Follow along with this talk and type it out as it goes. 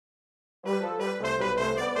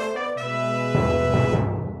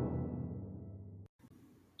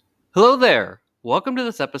Hello there! Welcome to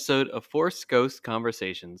this episode of Force Ghost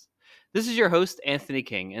Conversations. This is your host, Anthony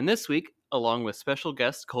King, and this week, along with special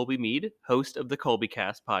guest Colby Mead, host of the Colby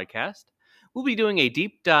Cast podcast, we'll be doing a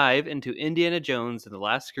deep dive into Indiana Jones and the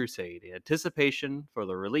Last Crusade in anticipation for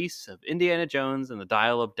the release of Indiana Jones and the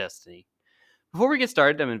Dial of Destiny. Before we get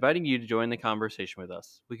started, I'm inviting you to join the conversation with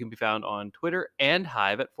us. We can be found on Twitter and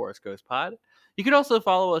Hive at Force Ghost Pod. You can also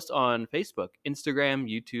follow us on Facebook, Instagram,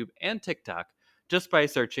 YouTube, and TikTok just by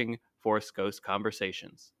searching Force Ghost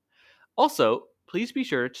Conversations. Also, please be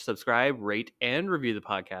sure to subscribe, rate, and review the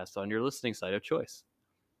podcast on your listening site of choice.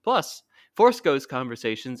 Plus, Force Ghost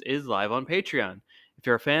Conversations is live on Patreon. If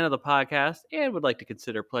you're a fan of the podcast and would like to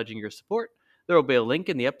consider pledging your support, there will be a link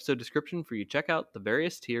in the episode description for you to check out the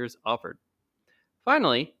various tiers offered.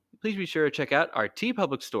 Finally, please be sure to check out our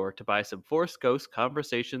TeePublic store to buy some Force Ghost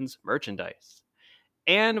Conversations merchandise.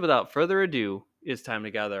 And without further ado, it's time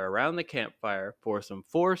to gather around the campfire for some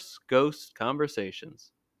Force Ghost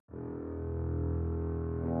Conversations.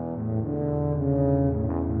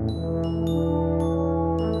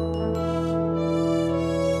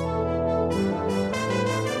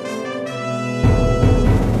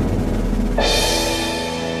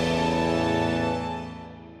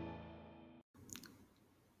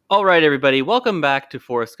 All right, everybody, welcome back to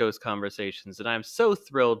Force Ghost Conversations, and I'm so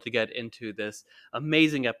thrilled to get into this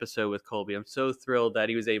amazing episode with Colby. I'm so thrilled that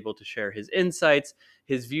he was able to share his insights,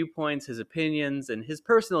 his viewpoints, his opinions, and his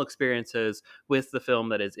personal experiences with the film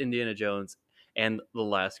that is Indiana Jones and the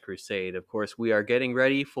Last Crusade. Of course, we are getting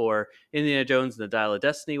ready for Indiana Jones and the Dial of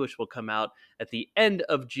Destiny, which will come out at the end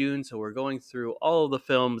of June, so we're going through all of the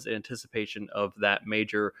films in anticipation of that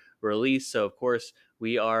major release. So, of course,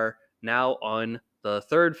 we are now on the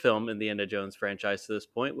third film in the Indiana Jones franchise to this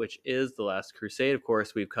point, which is The Last Crusade. Of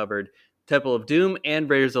course, we've covered Temple of Doom and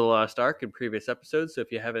Raiders of the Lost Ark in previous episodes, so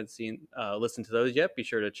if you haven't listened to those yet, be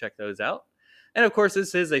sure to check those out. And of course,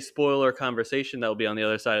 this is a spoiler conversation that will be on the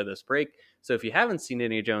other side of this break, so if you haven't seen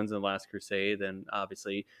Indiana Jones and The Last Crusade, then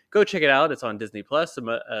obviously go check it out. It's on Disney Plus,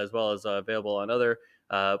 as well as available on other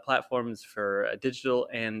platforms for digital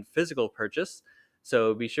and physical purchase.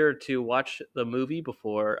 So be sure to watch the movie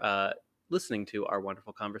before listening to our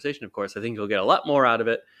wonderful conversation. Of course, I think you'll get a lot more out of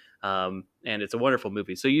it, and it's a wonderful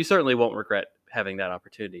movie, so you certainly won't regret having that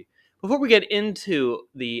opportunity. Before we get into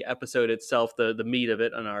the episode itself, the meat of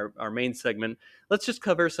it on our main segment, let's just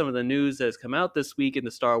cover some of the news that has come out this week in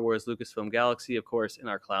the Star Wars Lucasfilm Galaxy, of course, in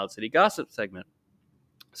our Cloud City Gossip segment.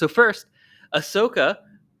 So first, Ahsoka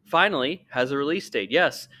finally has a release date.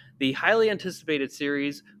 Yes, the highly anticipated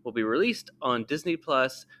series will be released on Disney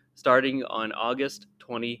Plus starting on August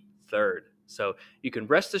 23rd. So you can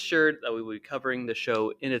rest assured that we will be covering the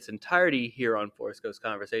show in its entirety here on Force Ghost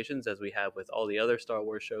Conversations, as we have with all the other Star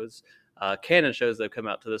Wars shows, canon shows that have come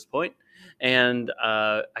out to this point. And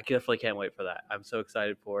I definitely can't wait for that. I'm so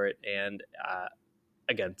excited for it. And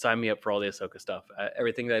again, sign me up for all the Ahsoka stuff.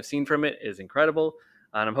 Everything that I've seen from it is incredible.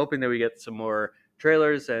 And I'm hoping that we get some more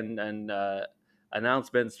trailers and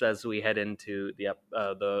announcements as we head into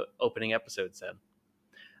the opening episodes then.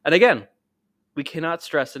 And again, we cannot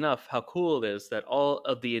stress enough how cool it is that all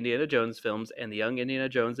of the Indiana Jones films and the Young Indiana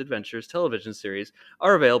Jones Adventures television series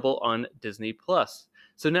are available on Disney+.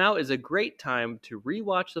 So now is a great time to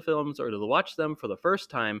rewatch the films or to watch them for the first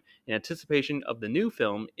time in anticipation of the new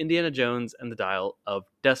film, Indiana Jones and the Dial of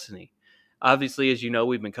Destiny. Obviously, as you know,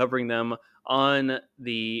 we've been covering them on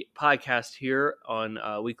the podcast here on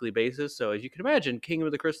a weekly basis. So as you can imagine, Kingdom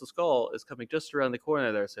of the Crystal Skull is coming just around the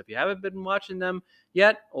corner there. So if you haven't been watching them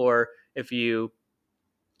yet, or if you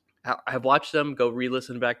have watched them, go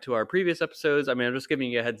re-listen back to our previous episodes. I mean, I'm just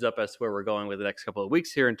giving you a heads up as to where we're going with the next couple of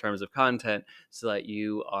weeks here in terms of content, so that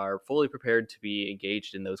you are fully prepared to be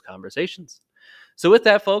engaged in those conversations. So with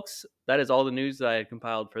that, folks, that is all the news that I had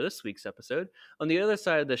compiled for this week's episode. On the other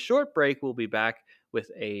side of the short break, we'll be back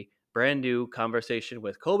with a brand new conversation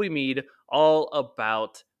with Colby Mead, all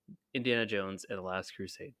about Indiana Jones and the Last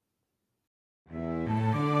Crusade.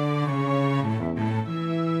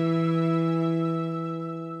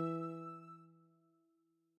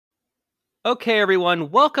 Okay, everyone,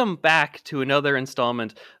 welcome back to another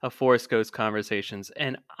installment of Force Ghost Conversations,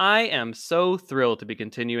 and I am so thrilled to be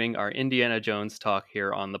continuing our Indiana Jones talk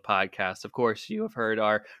here on the podcast. Of course, you have heard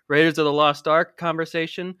our Raiders of the Lost Ark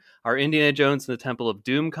conversation, our Indiana Jones and the Temple of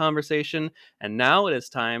Doom conversation, and now it is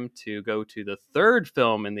time to go to the third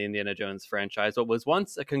film in the Indiana Jones franchise, what was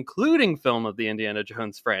once a concluding film of the Indiana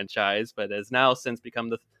Jones franchise, but has now since become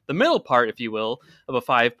the middle part, if you will, of a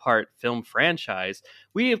 5-part film franchise.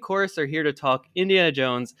 We, of course, are here to talk Indiana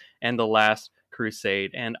Jones and the Last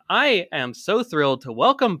Crusade. And I am so thrilled to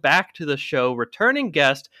welcome back to the show returning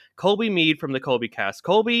guest Colby Mead from the Colby Cast.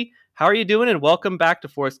 Colby, how are you doing? And welcome back to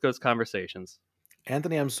Forest Ghost Conversations.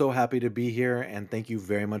 Anthony, I'm so happy to be here, and thank you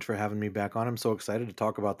very much for having me back on. I'm so excited to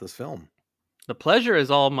talk about this film. The pleasure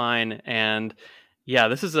is all mine. And yeah,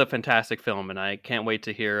 this is a fantastic film, and I can't wait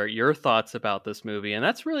to hear your thoughts about this movie. And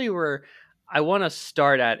that's really where I want to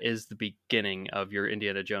start at is the beginning of your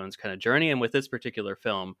Indiana Jones kind of journey. And with this particular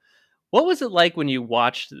film, what was it like when you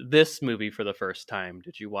watched this movie for the first time?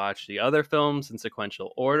 Did you watch the other films in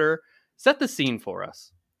sequential order? Set the scene for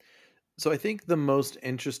us. So, I think the most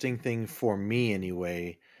interesting thing for me,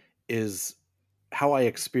 anyway, is how I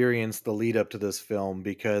experienced the lead up to this film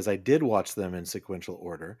because I did watch them in sequential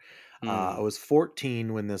order. I Hmm. was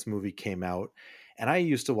 14 when this movie came out, and I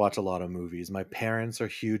used to watch a lot of movies. My parents are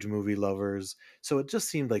huge movie lovers, so it just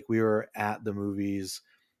seemed like we were at the movies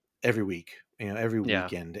every week, every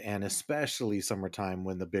Yeah. weekend, and especially summertime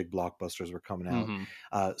when the big blockbusters were coming out. Hmm.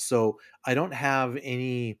 So I don't have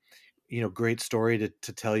any, great story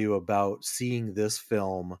to tell you about seeing this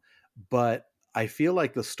film, but I feel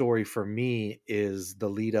like the story for me is the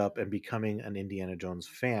lead up and becoming an Indiana Jones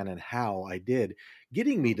fan and how I did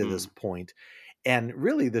getting me to this Hmm. point. And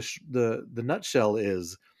really, the nutshell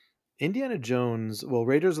is Indiana Jones. Well,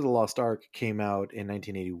 Raiders of the Lost Ark came out in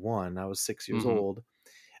 1981. I was 6 years Hmm. old.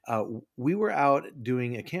 We were out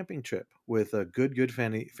doing a camping trip with a good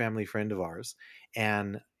family friend of ours,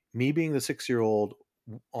 and me being the 6 year old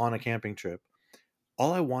on a camping trip,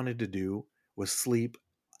 all I wanted to do was sleep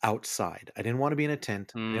outside. I didn't want to be in a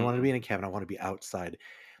tent. I didn't want to Hmm. be in a cabin. I want to be outside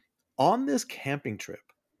on this camping trip.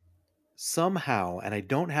 Somehow, and I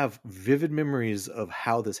don't have vivid memories of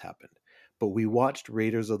how this happened, but we watched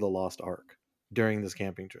Raiders of the Lost Ark during this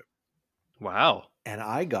camping trip, Wow. and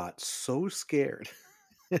I got so scared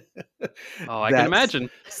Oh, I can that imagine.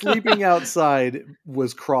 sleeping outside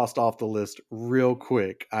was crossed off the list real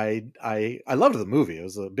quick. I loved the movie. I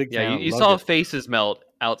was a big Yeah, fan. I you loved saw it. faces melt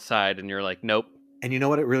outside, and you're like, nope. And you know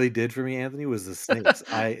what it really did for me, Anthony, was the snakes.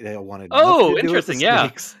 I wanted nothing Oh, to do with the interesting.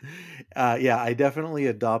 Yeah. snakes. Yeah, I definitely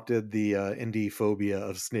adopted the indie phobia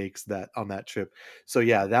of snakes that on that trip. So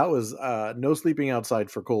yeah, that was no sleeping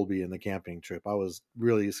outside for Colby in the camping trip. I was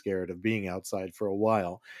really scared of being outside for a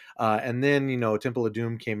while. And then Temple of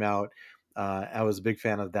Doom came out. I was a big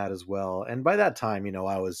fan of that as well. And by that time,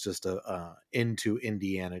 I was just into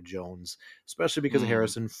Indiana Jones, especially because of Mm,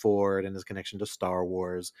 Harrison Ford and his connection to Star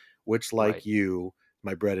Wars, which, like right. you,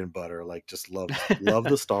 my bread and butter, like just love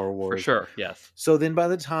the Star For Wars. sure. Yes. So then by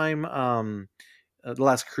the time the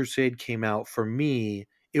last Crusade came out, for me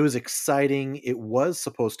it was exciting. It was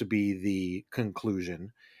supposed to be the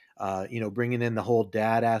conclusion, bringing in the whole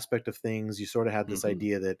dad aspect of things. You sort of had this Hmm.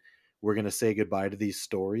 idea that we're going to say goodbye to these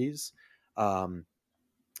stories, um,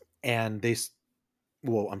 and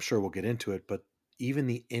well, I'm sure we'll get into it, but even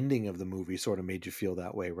the ending of the movie sort of made you feel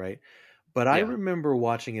that way, right? But I Yeah. remember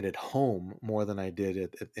watching it at home more than I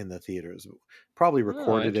did in the theaters. Probably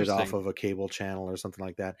Oh, recorded it off interesting. of a cable channel or something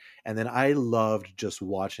like that. And then I loved just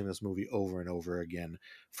watching this movie over and over again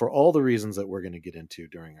for all the reasons that we're going to get into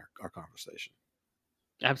during our conversation.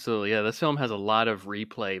 Absolutely. Yeah, this film has a lot of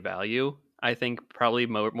replay value. I think probably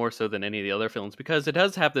more so than any of the other films because it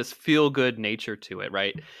does have this feel good nature to it,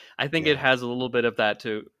 right? I think it Yeah, has a little bit of that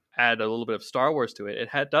to add a little bit of Star Wars to it.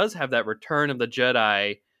 Does have that Return of the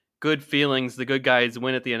Jedi, good feelings. The good guys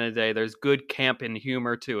win at the end of the day. There's good camp and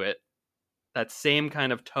humor to it. That same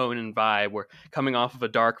kind of tone and vibe. We're coming off of a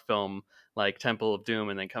dark film like Temple of Doom,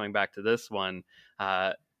 and then coming back to this one.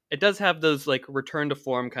 Uh, it does have those like return to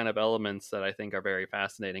form kind of elements that I think are very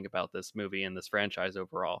fascinating about this movie and this franchise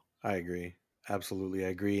overall. I agree. Absolutely, I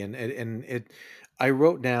agree. And I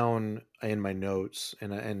wrote down in my notes,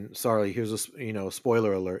 and sorry, here's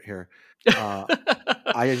spoiler alert here. Uh,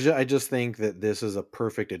 I just think that this is a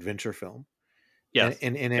perfect adventure film Yes.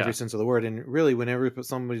 in every Yeah. sense of the word. And really, whenever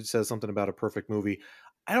somebody says something about a perfect movie,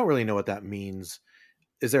 I don't really know what that means.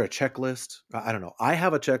 Is there a checklist? I don't know. I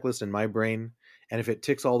have a checklist in my brain, and if it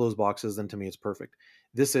ticks all those boxes, then to me it's perfect.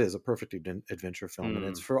 This is a perfect adventure film, and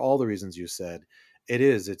it's Mm, for all the reasons you said. It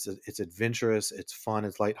is. It's adventurous. It's fun.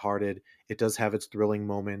 It's lighthearted. It does have its thrilling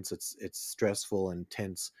moments. It's stressful and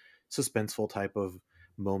tense, suspenseful type of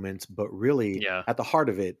moments. But really, yeah. at the heart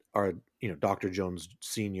of it are Dr. Jones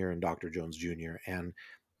Senior and Dr. Jones Junior. And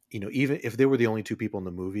even if they were the only two people in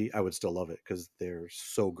the movie, I would still love it because they're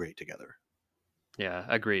so great together. Yeah.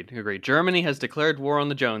 Agreed. Agreed. Germany has declared war on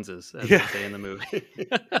the Joneses, as they Yeah. say in the movie.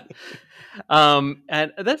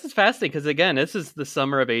 And this is fascinating because again, this is the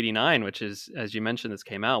summer of '89, which is, as you mentioned, this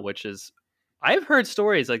came out, which is I've heard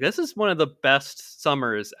stories like this is one of the best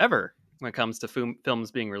summers ever. when it comes to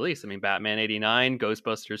films being released. I mean, Batman '89,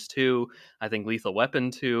 Ghostbusters 2, I think Lethal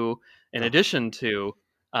Weapon 2, in Oh, addition to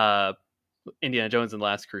uh, Indiana Jones and the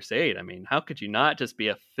Last Crusade. I mean, how could you not just be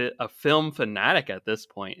a film fanatic at this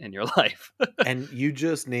point in your life? and you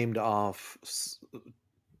just named off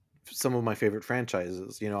some of my favorite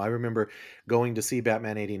franchises. You know, I remember going to see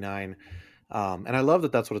Batman '89, and I love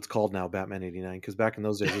that that's what it's called now, Batman '89, because back in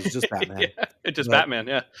those days it was just Batman. Yeah, it's just But Batman.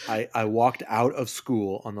 Yeah. I walked out of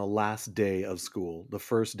school on the last day of school, the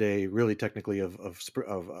first day, really technically of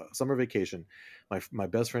summer vacation. My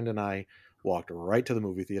best friend and I walked right to the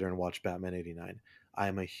movie theater and watched Batman '89.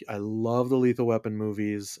 I love the Lethal Weapon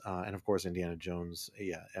movies, and of course Indiana Jones.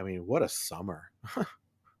 Yeah, I mean, what a summer!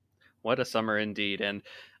 What a summer indeed. And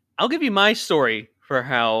I'll give you my story for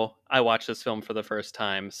how I watched this film for the first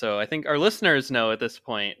time. So I think our listeners know at this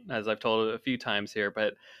point, as I've told it a few times here,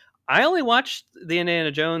 but I only watched the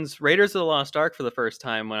Indiana Jones Raiders of the Lost Ark for the first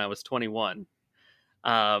time when I was 21.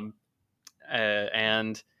 Um,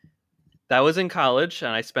 and that was in college,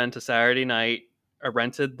 and I spent a Saturday night. I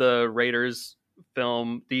rented the Raiders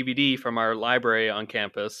film DVD from our library on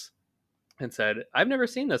campus and said, I've never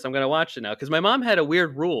seen this. I'm going to watch it now. Because my mom had a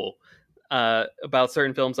weird rule about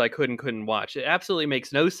certain films I couldn't watch. It absolutely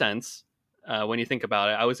makes no sense when you think about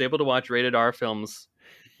it. I was able to watch rated R films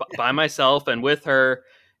by myself and with her.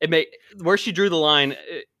 It may where she drew the line.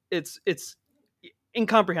 It's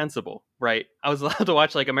incomprehensible, right? I was allowed to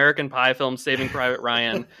watch like American Pie films, Saving Private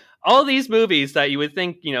Ryan, all these movies that you would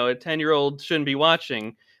think, a 10-year-old shouldn't be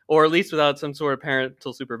watching, or at least without some sort of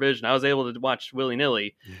parental supervision. I was able to watch willy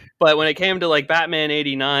nilly. But when it came to like Batman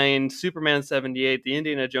 '89, Superman '78, the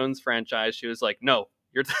Indiana Jones franchise, she was like, no,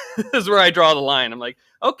 this is where I draw the line. I'm like,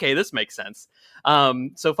 okay, this makes sense.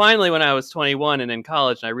 So finally, when I was 21 and in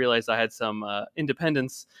college, and I realized I had some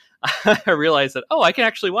independence, I realized that, I can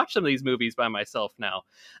actually watch some of these movies by myself now.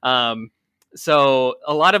 So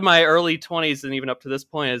a lot of my early 20s and even up to this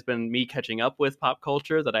point has been me catching up with pop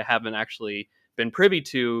culture that I haven't actually been privy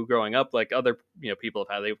to growing up, like other people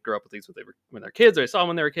have had. They grew up with these when they're kids, or I saw them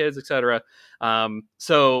when they were kids, etc.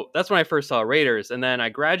 So that's when I first saw Raiders, and then I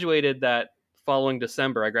graduated that following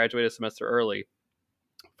December. I graduated a semester early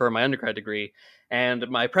for my undergrad degree, and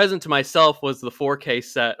my present to myself was the 4K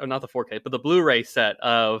set, or not the 4K, but the Blu-ray set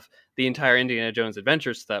of the entire Indiana Jones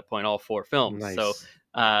adventures to that point, all 4 films. So Nice.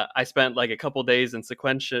 I spent like a couple days in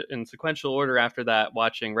sequential order after that,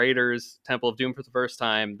 watching Raiders, Temple of Doom for the first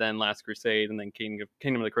time, then Last Crusade, and then Kingdom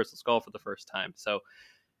of the Crystal Skull for the first time. So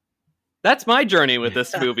that's my journey with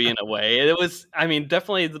this movie in a way. It was, I mean,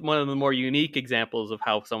 definitely one of the more unique examples of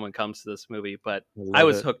how someone comes to this movie, but I I love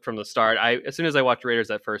was it. hooked from the start. As soon as I watched Raiders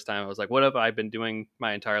that first time, I was like, what have I been doing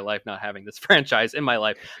my entire life not having this franchise in my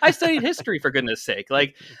life? I studied history, for goodness sake.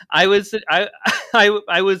 Like I was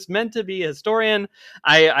I was meant to be a historian.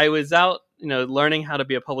 I was out, learning how to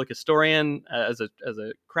be a public historian as a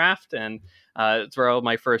craft, and it's where all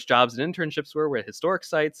my first jobs and internships were at historic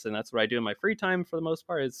sites, and that's what I do in my free time for the most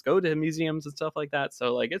part, is go to museums and stuff like that.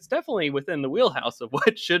 So like it's definitely within the wheelhouse of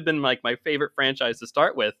what should have been like my favorite franchise to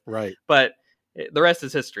start with, Right. but the rest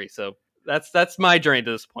is history. So that's my journey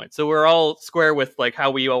to this point. So we're all square with like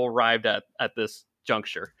how we all arrived at this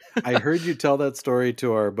juncture. I heard you tell that story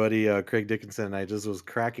to our buddy Craig Dickinson, and I just was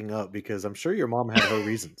cracking up because I'm sure your mom had her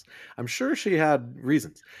reasons. I'm sure she had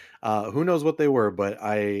reasons. Who knows what they were, but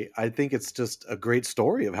I think it's just a great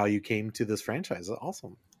story of how you came to this franchise.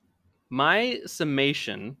 Awesome. My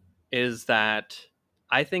summation is that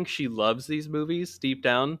I think she loves these movies deep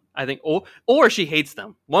down. I think, or she hates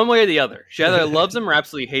them, one way or the other. She either loves them or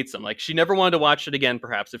absolutely hates them. Like she never wanted to watch it again,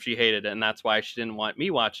 perhaps, if she hated it, and that's why she didn't want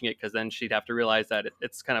me watching it, because then she'd have to realize that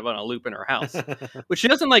it's kind of on a loop in her house. But she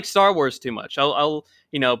doesn't like Star Wars too much.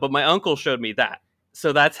 But my uncle showed me that.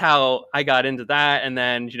 So that's how I got into that. And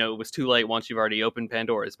then, it was too late once you've already opened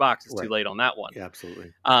Pandora's box. It's too Right. late on that one. Yeah,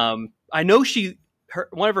 absolutely. I know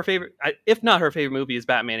one of her favorite, if not her favorite movie, is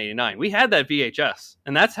Batman '89. We had that VHS,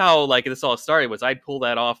 and that's how like this all started. Was I'd pull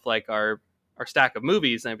that off like our stack of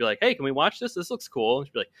movies, and I'd be like, "Hey, can we watch this? This looks cool." And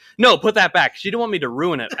she'd be like, "No, put that back." She didn't want me to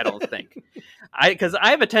ruin it. I don't think. Because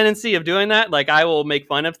I have a tendency of doing that. Like I will make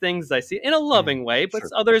fun of things I see in a loving way, but Sure.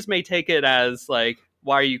 others may take it as like,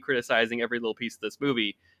 "Why are you criticizing every little piece of this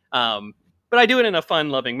movie?" But I do it in a fun,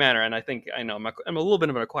 loving manner, and I think I'm a little bit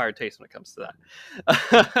of an acquired taste when it comes to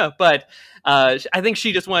that. But I think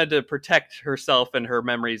she just wanted to protect herself and her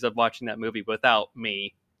memories of watching that movie without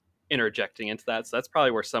me interjecting into that. So that's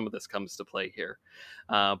probably where some of this comes to play here.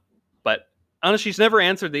 But honestly, she's never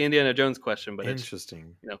answered the Indiana Jones question, but it's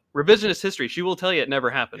Interesting. revisionist history. She will tell you it never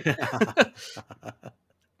happened.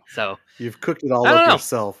 So You've cooked it I all don't up know.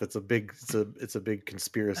 yourself. It's a big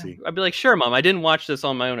conspiracy. I'd be like, sure, mom, I didn't watch this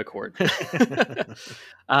on my own accord.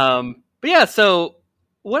 But yeah, so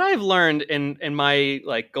what I've learned in my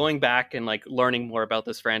like going back and like learning more about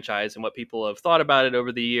this franchise and what people have thought about it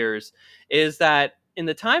over the years is that in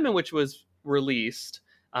the time in which it was released,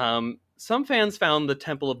 some fans found the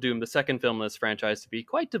Temple of Doom, the second film in this franchise, to be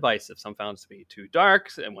quite divisive. Some found it to be too dark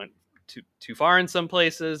and went too far in some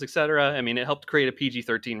places, etc. I mean, it helped create a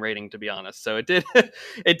PG-13 rating, to be honest. So it did,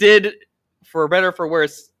 it did, for better or for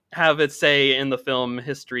worse, have its say in the film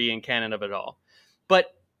history and canon of it all. But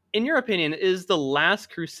in your opinion, is The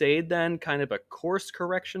Last Crusade then kind of a course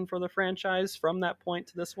correction for the franchise from that point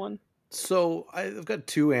to this one? So I've got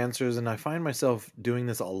two answers, and I find myself doing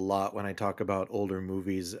this a lot when I talk about older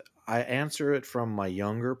movies. I answer it from my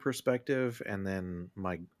younger perspective and then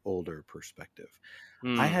my older perspective. I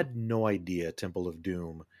Hmm. had no idea Temple of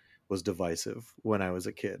Doom was divisive when I was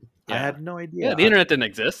a kid. I Yeah. had no idea. Yeah, the internet didn't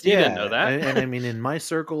exist. You didn't know Yeah, that. and I mean, in my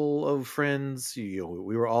circle of friends, we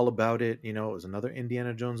were all about it. It was another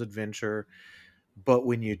Indiana Jones adventure. But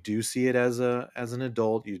when you do see it as an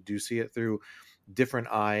adult, you do see it through different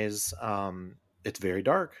eyes. It's very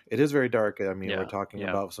dark. It is very dark. I mean, we're Yeah. talking Yeah.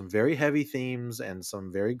 about some very heavy themes and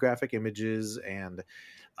some very graphic images, and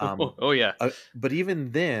um, Oh, yeah. but even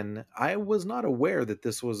then, I was not aware that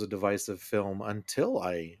this was a divisive film until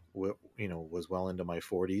was well into my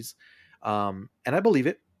 40s, and I believe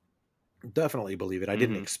it. Definitely believe it. I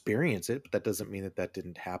didn't Hmm. experience it, but that doesn't mean that that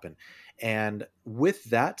didn't happen. And with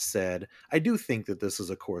that said, I do think that this is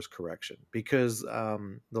a course correction because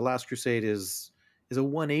the Last Crusade is a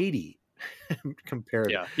 180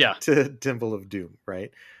 compared Yeah. Yeah. to Temple of Doom,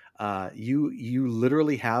 right? You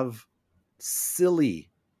literally have silly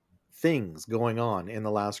things going on in the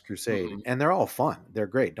Last Crusade, Hmm. and they're all fun. They're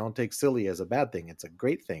great. Don't take silly as a bad thing. It's a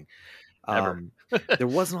great thing. Never. um there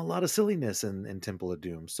wasn't a lot of silliness in Temple of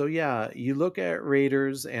Doom. So yeah, you look at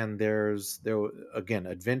Raiders and again,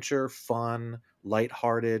 adventure, fun,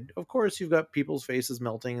 lighthearted. Of course you've got people's faces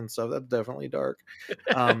melting and stuff. That's definitely dark.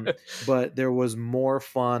 But there was more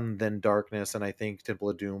fun than darkness, and I think Temple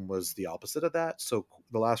of Doom was the opposite of that. So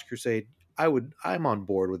the Last Crusade, I'm on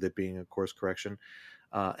board with it being a course correction.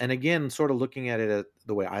 And again, sort of looking at it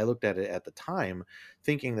the way I looked at it at the time,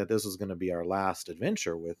 thinking that this was going to be our last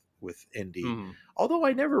adventure with Indy. Hmm. Although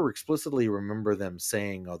I never explicitly remember them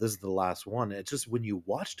saying, "Oh, this is the last one." It's just when you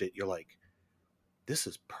watched it, you're like, "This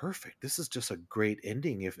is perfect. This is just a great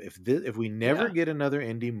ending. If we never Yeah. get another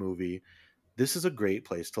Indy movie, this is a great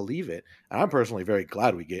place to leave it." And I'm personally very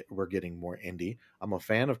glad we're getting more Indy. I'm a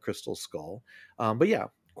fan of Crystal Skull, but yeah,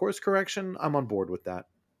 course correction. I'm on board with that.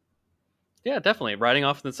 Yeah, definitely. Riding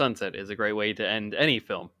off in the sunset is a great way to end any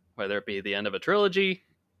film, whether it be the end of a trilogy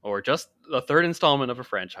or just the third installment of a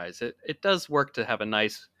franchise. It does work to have a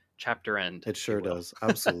nice chapter end, It if you sure will. does.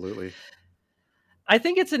 Absolutely. I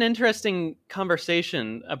think it's an interesting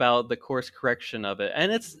conversation about the course correction of it.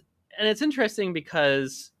 And it's interesting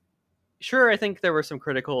because sure, I think there were some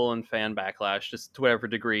critical and fan backlash just to whatever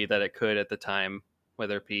degree that it could at the time,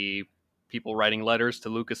 whether it be people writing letters to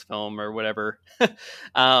Lucasfilm or whatever.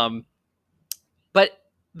 um, But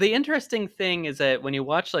the interesting thing is that when you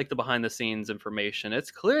watch like the behind the scenes information,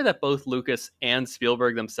 it's clear that both Lucas and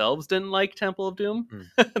Spielberg themselves didn't like Temple of Doom.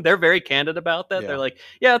 Mm. They're very candid about that. They're Yeah. like,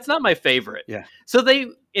 "Yeah, it's not my favorite." Yeah. So they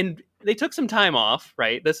took some time off,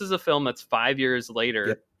 right? This is a film that's 5 years later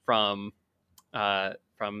Yep. from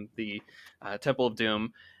the Temple of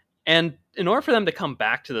Doom, and in order for them to come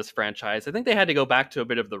back to this franchise, I think they had to go back to a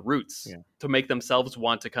bit of the roots Yeah. to make themselves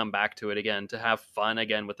want to come back to it again, to have fun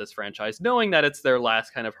again with this franchise, knowing that it's their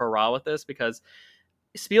last kind of hurrah with this. Because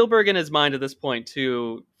Spielberg, in his mind at this point,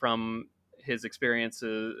 too, from his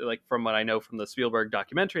experiences, like from what I know from the Spielberg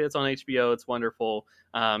documentary that's on HBO, it's wonderful,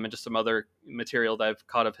 and just some other material that I've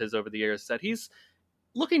caught of his over the years, that he's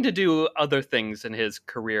looking to do other things in his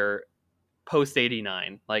career post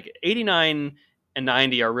 89. Like 89 and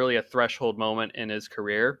 90 are really a threshold moment in his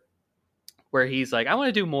career where he's like, I want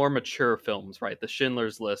to do more mature films, right? The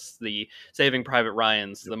Schindler's List, the Saving Private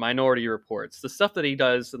Ryan's, Yep. the Minority Reports, the stuff that he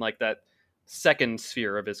does in like that second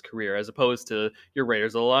sphere of his career, as opposed to your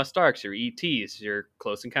Raiders of the Lost Arks, your ETs, your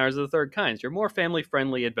Close Encounters of the Third Kinds, your more family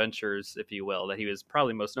friendly adventures, if you will, that he was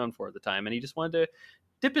probably most known for at the time. And he just wanted to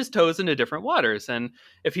dip his toes into different waters. And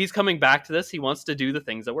if he's coming back to this, he wants to do the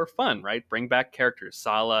things that were fun, right? Bring back characters,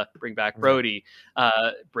 Sala, bring back Yeah. Brody,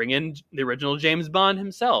 bring in the original James Bond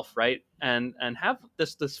himself, right? And have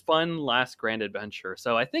this fun last grand adventure.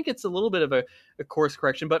 So I think it's a little bit of a course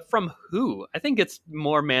correction, but from who? I think it's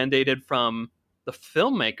more mandated from the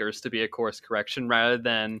filmmakers to be a course correction rather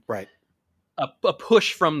than Right. a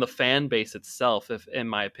push from the fan base itself, if in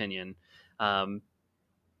my opinion. Um,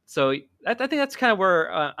 so I think that's kind of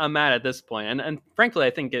where I'm at this point, and frankly,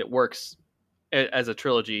 I think it works as a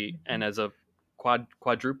trilogy and as a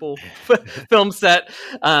quadruple film set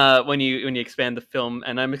when you expand the film,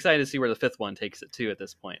 and I'm excited to see where the fifth one takes it to at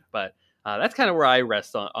this point. But that's kind of where I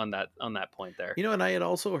rest on that point there. And I had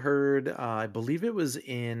also heard, I believe it was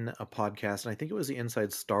in a podcast, and I think it was the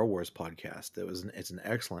Inside Star Wars podcast. It's an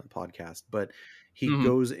excellent podcast, but he Mhm.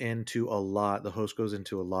 goes into a lot. The host goes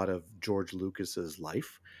into a lot of George Lucas's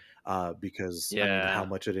life, because I mean, how Yeah.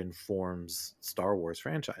 much it informs Star Wars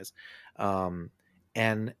franchise. Um,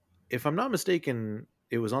 and if I'm not mistaken,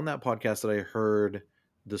 it was on that podcast that I heard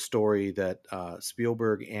the story that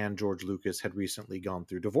Spielberg and George Lucas had recently gone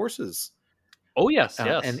through divorces, Oh yes, and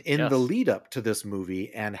yes, in the yes. lead up to this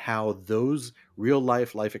movie, and how those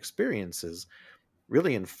life experiences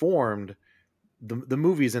really informed the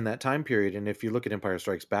movies in that time period. And if you look at Empire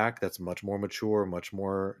Strikes Back, that's much more mature, much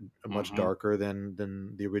Hmm. darker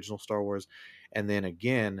than the original Star Wars. And then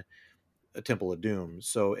again, a Temple of Doom.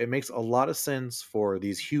 So it makes a lot of sense for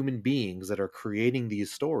these human beings that are creating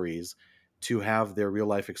these stories to have their real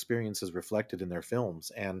life experiences reflected in their films.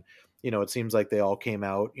 And it seems like they all came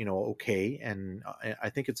out, okay. And I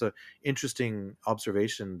think it's a interesting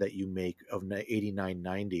observation that you make of 89,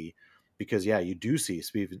 90, because yeah, you do see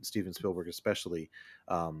Steven Spielberg especially,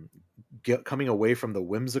 coming away from the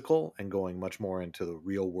whimsical and going much more into the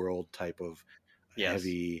real world type of Yes.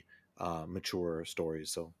 heavy, mature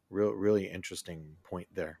stories. So really interesting point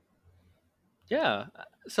there. Yeah.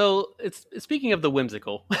 So it's speaking of the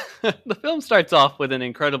whimsical, the film starts off with an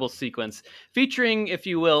incredible sequence featuring, if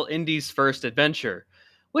you will, Indy's first adventure.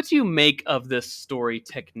 What do you make of this story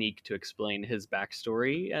technique to explain his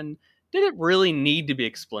backstory, and did it really need to be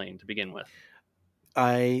explained to begin with?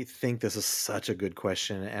 I think this is such a good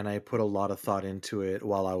question, and I put a lot of thought into it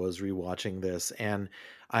while I was rewatching this. And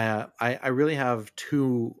I really have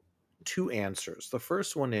two answers. The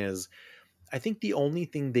first one is, I think the only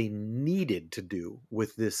thing they needed to do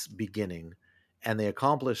with this beginning, and they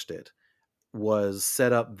accomplished it, was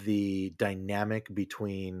set up the dynamic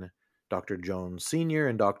between Dr. Jones Sr.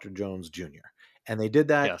 and Dr. Jones Jr. And they did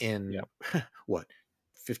that Yes. Yeah. in what,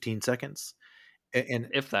 15 seconds?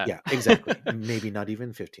 And If that. yeah, exactly. Maybe not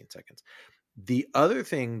even 15 seconds. The other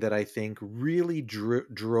thing that I think really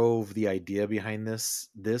drove the idea behind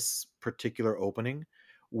this particular opening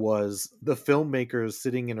was the filmmakers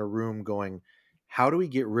sitting in a room going, how do we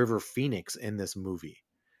get River Phoenix in this movie?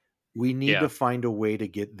 We need to Yeah. find a way to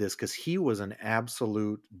get this, because he was an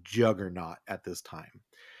absolute juggernaut at this time.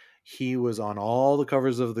 He was on all the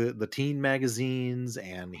covers of the teen magazines,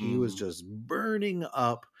 and he was Mhm. just burning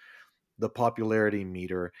up the popularity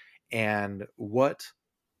meter. And what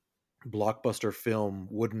blockbuster film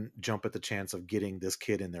wouldn't jump at the chance of getting this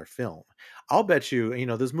kid in their film? I'll bet you,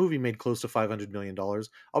 this movie made close to $500 million.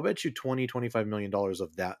 I'll bet you 20-25 million dollars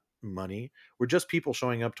of that money were just people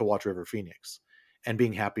showing up to watch River Phoenix and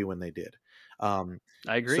being happy when they did. um,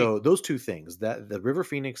 I agree. so those two things, that the River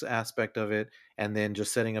Phoenix aspect of it, and then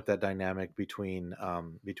just setting up that dynamic between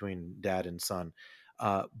dad and son.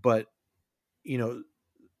 But you know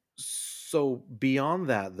so beyond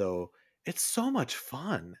that, though, it's so much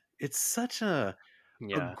fun. It's such a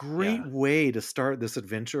Yeah. great Yeah. way to start this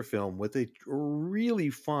adventure film with a really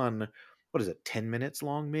fun, what is it, 10 minutes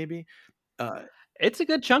long maybe? Uh It's a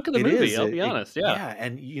good chunk of the it movie, is. I'll be honest. Yeah. Yeah,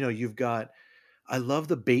 and you've got, I love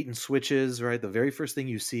the bait and switches, right? The very first thing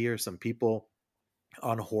you see are some people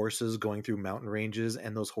on horses going through mountain ranges,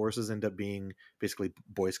 and those horses end up being basically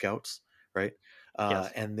Boy Scouts, right?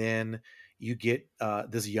 Yes. And then you get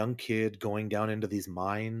this young kid going down into these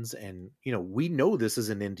mines, and we know this is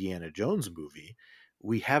an Indiana Jones movie.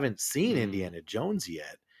 We haven't seen Mm. Indiana Jones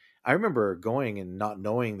yet. I remember going and not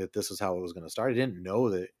knowing that this is how it was going to start. I didn't know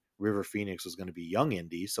that River Phoenix was going to be young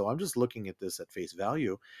Indy, so I'm just looking at this at face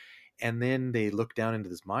value. And then they look down into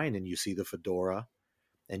this mine, and you see the fedora,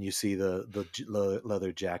 and you see the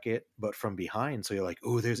leather jacket, but from behind. So you're like,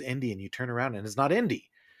 "Oh, there's Indy," and you turn around, and it's not Indy.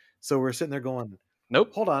 So we're sitting there going,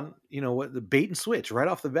 Nope. "Hold on, what, the bait and switch right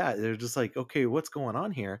off the bat?" They're just like, "Okay, what's going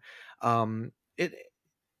on here?" It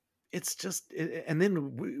it's just, and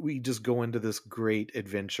then we just go into this great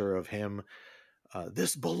adventure of him.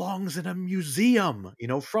 This belongs in a museum.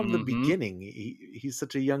 From the Mhm. beginning, he's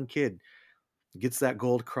such a young kid, gets that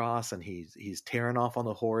gold cross, and he's tearing off on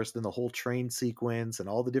the horse. Then the whole train sequence and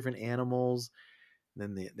all the different animals.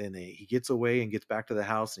 He gets away and gets back to the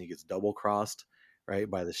house, and he gets double crossed, right,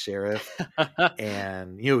 by the sheriff.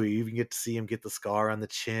 And you even get to see him get the scar on the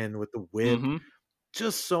chin with the whip. Mhm.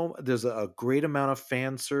 Just so there's a great amount of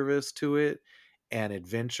fan service to it. and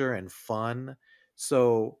adventure and fun.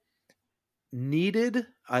 So needed.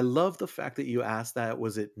 I love the fact that you asked that.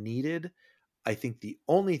 Was it needed? I think the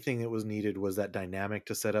only thing that was needed was that dynamic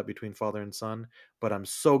to set up between father and son. But I'm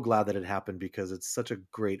so glad that it happened because it's such a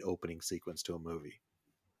great opening sequence to a movie.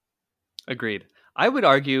 Agreed. I would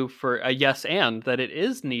argue for a yes and that it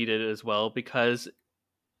is needed as well because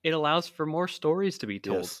it allows for more stories to be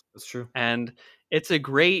told. Yes, that's true. And it's a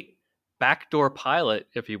great backdoor pilot,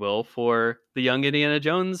 if you will, for the Young Indiana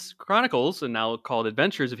Jones Chronicles, and now called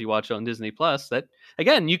Adventures if you watch it on Disney Plus. That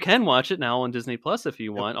again, you can watch it now on Disney Plus if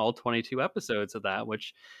you Yep. want all 22 episodes of that,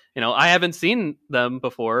 which I haven't seen them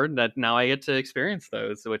before. That now I get to experience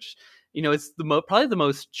those, which it's probably the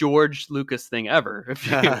most George Lucas thing ever, if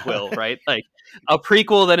you will, right? Like a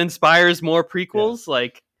prequel that inspires more Yeah. prequels.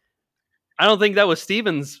 Like I don't think that was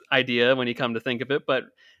Steven's idea when you come to think of it, but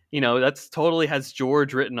that's totally has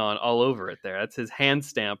George written on all over it there. That's his hand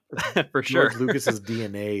stamp for sure. George Lucas's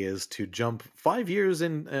DNA is to jump 5 years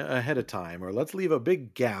in ahead of time, or let's leave a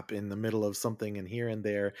big gap in the middle of something and here and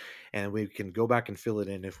there, and we can go back and fill it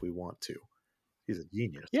in if we want to. He's a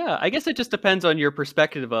genius. Yeah, I guess it just depends on your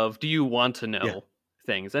perspective of do you want to Yeah, know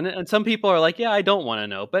things? And some people are like, yeah, I don't want to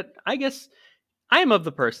know. But I guess I am of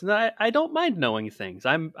the person that I don't mind knowing things.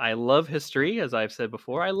 I love history, as I've said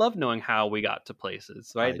before. I love knowing how we got to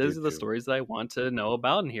places, right? I do Those are the too. stories that I want to know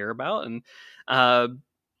about and hear about. And uh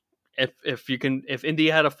if Indy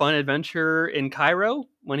had a fun adventure in Cairo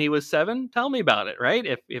when he was 7, tell me about it, right?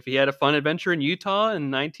 If he had a fun adventure in Utah in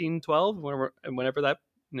 1912, whenever that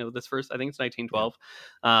this first, I think it's Yeah. 1912,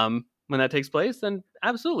 when that takes place, then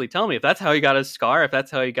absolutely tell me if that's how he got his scar, if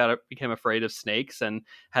that's how he became afraid of snakes and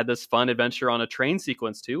had this fun adventure on a train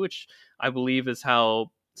sequence too, which I believe is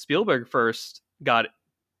how Spielberg first got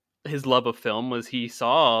his love of film. Was he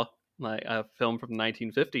saw like a film from the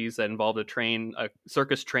 1950s that involved a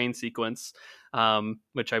circus train sequence,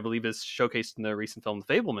 which I believe is showcased in the recent film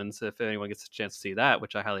The Fablemans. If anyone gets a chance to see that,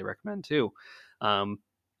 which I highly recommend too. Um,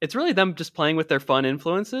 it's really them just playing with their fun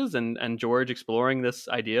influences and George exploring this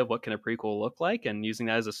idea of what can a prequel look like and using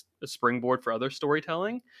that as a springboard for other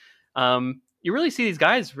storytelling. You really see these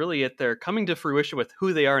guys really at their coming to fruition with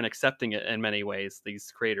who they are and accepting it in many ways.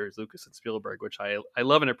 These creators, Lucas and Spielberg, which I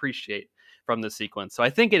love and appreciate from this sequence. So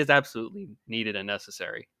I think it is absolutely needed and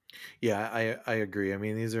necessary. Yeah, I agree. I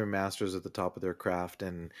mean, these are masters at the top of their craft,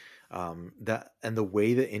 and that and the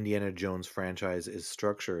way the Indiana Jones franchise is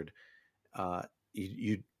structured, uh,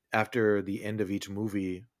 you after the end of each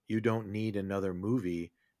movie, you don't need another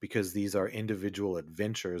movie because these are individual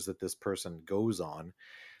adventures that this person goes on,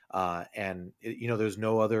 there's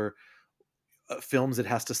no other films it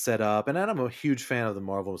has to set up. And I'm a huge fan of the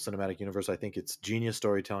Marvel Cinematic Universe. I think it's genius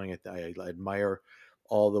storytelling. I admire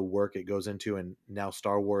all the work it goes into, and now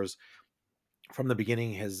Star Wars from the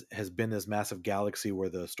beginning has been this massive galaxy where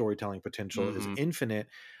the storytelling potential is Hmm. infinite.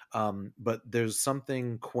 But there's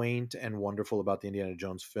something quaint and wonderful about the Indiana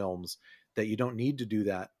Jones films that you don't need to do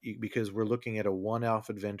that because we're looking at a one-off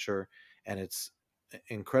adventure, and it's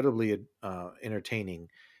incredibly entertaining.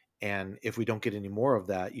 And if we don't get any more of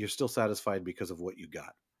that, you're still satisfied because of what you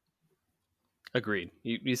got. Agreed.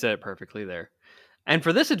 You said it perfectly there. And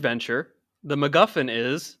for this adventure, the MacGuffin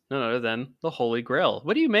is none other than the Holy Grail.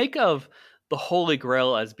 What do you make of the Holy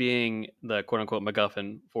Grail as being the quote unquote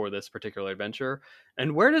MacGuffin for this particular adventure?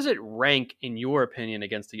 And where does it rank, in your opinion,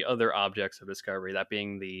 against the other objects of discovery? That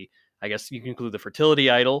being I guess you can include the fertility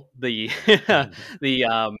idol, the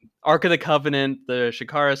the Ark of the Covenant, the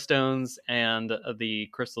Shikara stones, and the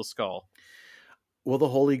Crystal Skull. Well, the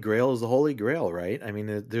Holy Grail is the Holy Grail, right? I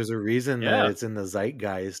mean, there's a reason that Yeah. it's in the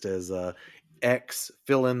zeitgeist as X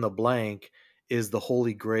fill in the blank is the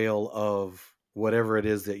Holy Grail of whatever it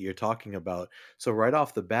is that you're talking about. So right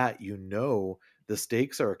off the bat, the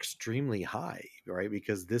stakes are extremely high, right?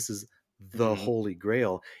 Because this is the Hmm. Holy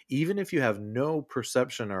Grail. Even if you have no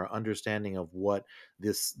perception or understanding of what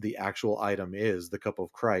the actual item is, the cup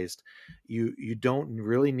of Christ, you don't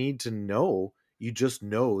really need to know. You just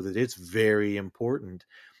know that it's very important.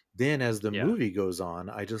 Then as the Yeah. movie goes on,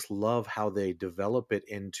 I just love how they develop it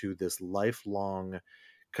into this lifelong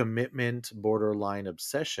commitment, borderline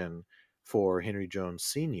obsession for Henry Jones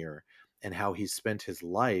Sr., and how he spent his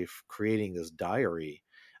life creating this diary,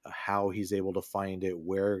 how he's able to find it,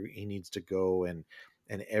 where he needs to go, and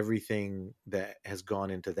everything that has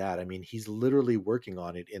gone into that. I mean, he's literally working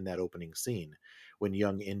on it in that opening scene when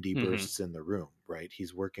young Indy Hmm. bursts in the room, right?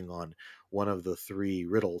 He's working on one of the three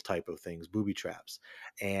riddle type of things, booby traps.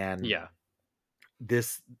 And Yeah.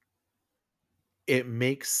 this it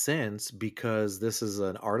makes sense because this is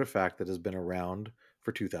an artifact that has been around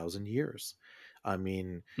for 2000 years. I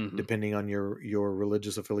mean, Hmm. depending on your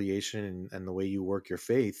religious affiliation and the way you work your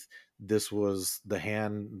faith, this was the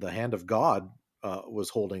hand of God was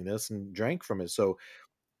holding this and drank from it. So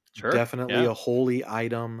Sure. definitely Yeah. a holy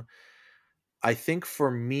item. I think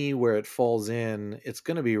for me, where it falls in, it's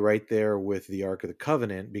going to be right there with the Ark of the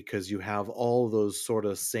Covenant because you have all those sort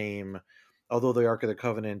of same. Although the Ark of the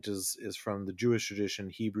Covenant is from the Jewish tradition,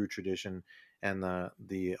 Hebrew tradition, and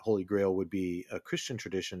the Holy Grail would be a Christian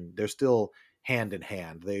tradition, they're still hand in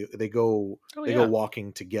hand. Oh They go yeah.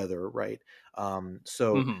 walking together, right?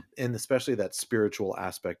 So, Hmm. and especially that spiritual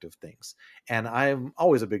aspect of things. And I'm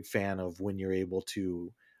always a big fan of when you're able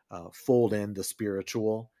to fold in the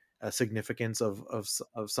spiritual significance of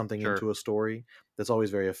something Sure. into a story. That's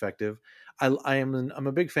always very effective. I'm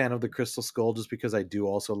a big fan of the Crystal Skull just because I do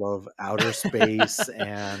also love outer space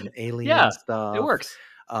and alien Yeah. It stuff. works.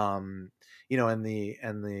 Um, and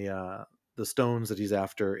the stones that he's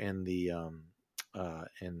after in the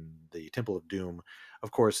Temple of Doom,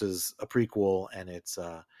 of course, is a prequel, and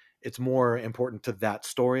it's more important to that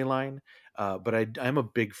storyline. But I'm a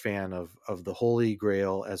big fan of the Holy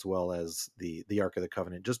Grail as well as the Ark of the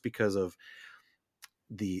Covenant, just because of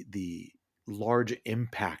the large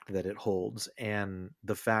impact that it holds, and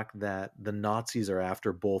the fact that the Nazis are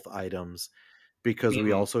after both items, because we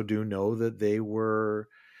Hmm. also do know that they were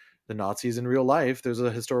the Nazis in real life. There's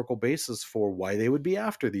a historical basis for why they would be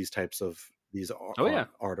after these types of Oh yeah.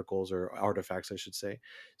 articles or artifacts, I should say.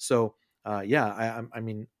 So, yeah, I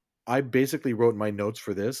mean, I basically wrote my notes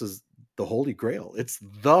for this as the Holy Grail. It's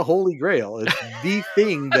the Holy Grail. It's the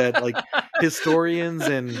thing that like historians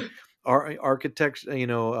and architects,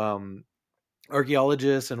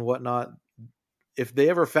 archaeologists and whatnot. If they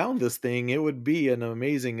ever found this thing, it would be an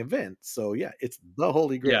amazing event. So yeah, it's the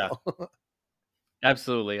Holy Yeah. Grail.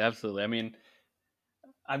 Absolutely. Absolutely. I mean,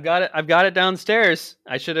 I've got it. I've got it downstairs.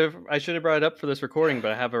 I should have brought it up for this recording,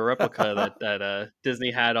 but I have a replica that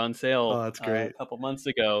Disney had on Oh, sale that's a great. couple months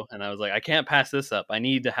ago, and I was like, I can't pass this up. I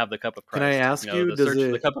need to have the Cup of Can I Christ. ask you, The search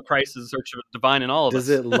for the Cup of Christ is the search of divine in all of does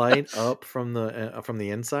us. it light up from the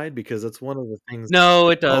inside? Because it's one of the things. No,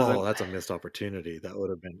 it Oh, doesn't. that's a missed opportunity. That would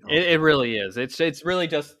have been It awesome. really is. It's really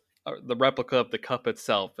just the replica of the cup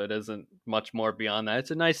itself. It isn't much more beyond that.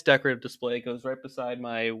 It's a nice decorative display. It goes right beside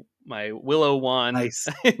my willow wand, Nice.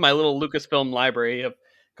 my little Lucasfilm library of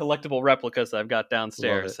collectible replicas I've got Love it.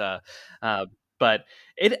 downstairs. Uh, but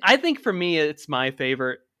I think for me, it's my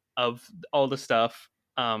favorite of all the stuff.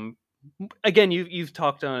 Um, Again, you've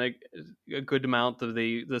talked on a good amount of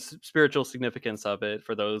the spiritual significance of it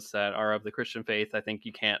for those that are of the Christian faith. I think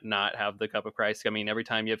you can't not have the cup of Christ. I mean, every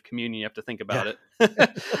time you have communion, you have to think Yeah. about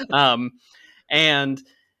it. um, and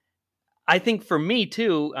I think for me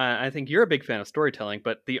too, I think you're a big fan of storytelling,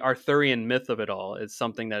 but the Arthurian myth of it all is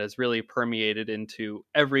something that has really permeated into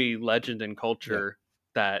every legend and Yep. culture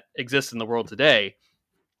that exists in the world today.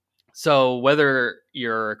 So whether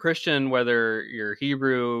you're a Christian, whether you're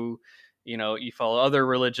Hebrew, you follow other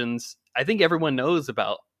religions, I think everyone knows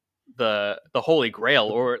about the Holy Grail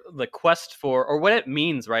or the quest for or what it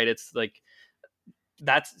means, right? It's like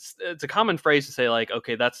it's a common phrase to say like,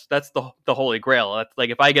 okay, that's the Holy Grail. That's like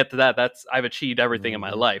if I get to that, that's I've achieved everything in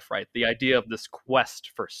my Mhm. life, right? The idea of this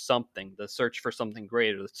quest for something, the search for something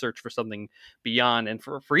greater, the search for something beyond, and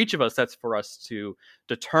for each of us, that's for us to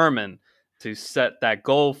determine to set that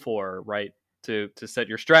goal for, right? To set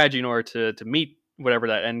your strategy in order to meet whatever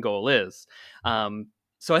that end goal is. Um,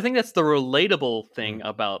 so I think that's the relatable thing Mhm.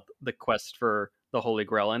 about the quest for the Holy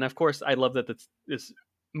Grail, and of course, I love that this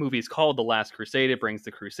movie is called The Last Crusade. It brings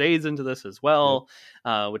the Crusades into this as Yep. well,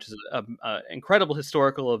 which is an incredible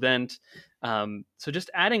historical event. So just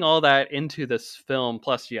adding all that into this film,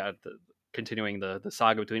 plus continuing the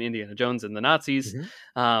saga between Indiana Jones and the Nazis, Mhm.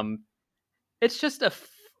 um, it's just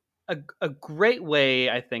a great way,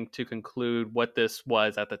 I think, to conclude what this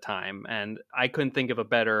was at the time. And I couldn't think of a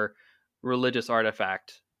better religious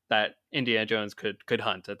artifact that Indiana Jones could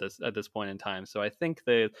hunt at this point in time. So I think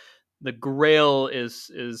the Grail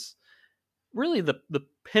is really the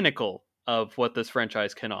pinnacle of what this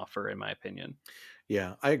franchise can offer, in my opinion.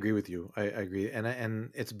 Yeah, I agree with you. I agree,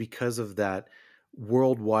 and it's because of that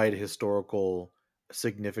worldwide historical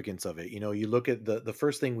significance of it. You look at the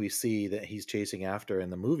first thing we see that he's chasing after in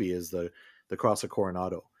the movie is the cross of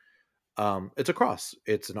Coronado. It's a cross.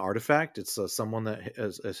 It's an artifact. It's someone that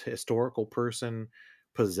is a historical person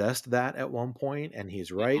possessed that at one point, and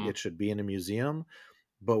he's right. Hmm. It should be in a museum,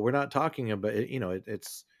 but we're not talking about it.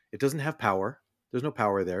 It doesn't have power. There's no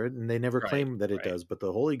power there, and they never Right, claim that it right. does. But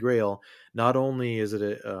the Holy Grail, not only is it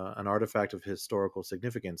an artifact of historical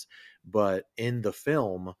significance, but in the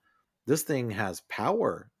film, this thing has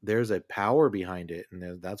power. There's a power behind it,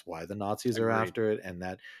 and that's why the Nazis are Agreed. after it, and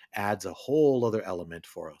that adds a whole other element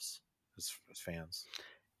for us as fans.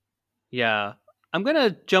 Yeah. I'm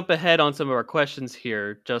gonna jump ahead on some of our questions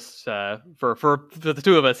here, just for the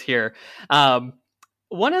two of us here. Um,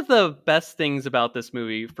 One of the best things about this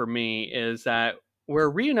movie for me is that we're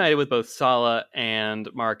reunited with both Sala and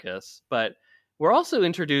Marcus, but we're also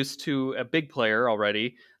introduced to a big player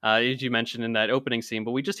already, as you mentioned in that opening scene.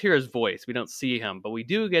 But we just hear his voice; we don't see him, but we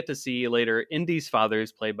do get to see later Indy's father,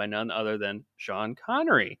 is played by none other than Sean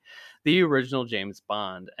Connery, the original James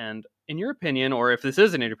Bond. And in your opinion, or if this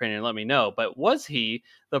isn't in your opinion, let me know. But was he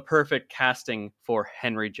the perfect casting for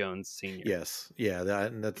Henry Jones Sr.? Yes, yeah,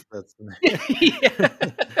 that and that's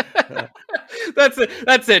Yeah. That's it.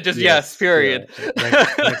 That's it. Just yes. yes, yeah. Period.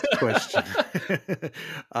 Next question.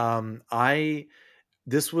 I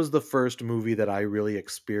This was the first movie that I really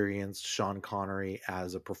experienced Sean Connery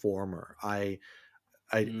as a performer.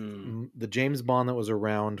 Mm. The James Bond that was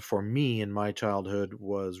around for me in my childhood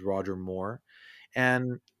was Roger Moore,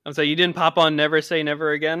 and I'm sorry, you didn't pop on Never Say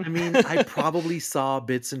Never Again? I mean, I probably saw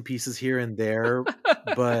bits and pieces here and there,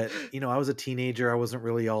 but I was a teenager. I wasn't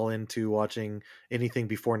really all into watching anything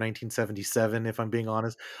before 1977, if I'm being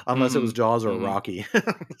honest, unless it was Mhm. Jaws or Mhm. Rocky.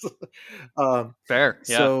 um, Fair.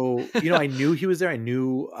 Yeah. so I knew he was there. I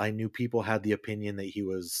knew people had the opinion that he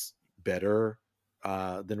was better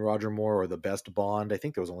than Roger Moore or the best Bond. I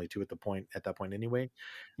think there was only two at that point anyway.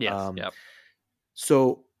 Yes. Um, Yep.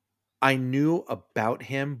 so I knew about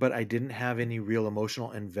him, but I didn't have any real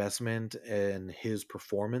emotional investment in his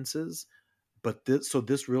performances. But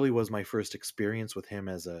this really was my first experience with him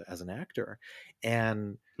as an actor,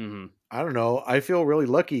 and Mhm. I don't know. I feel really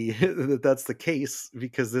lucky that that's the case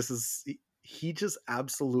because he just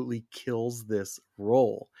absolutely kills this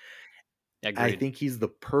role. I Agreed. think he's the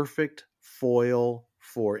perfect foil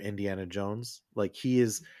for Indiana Jones. Like he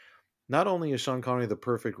is not only is Sean Connery the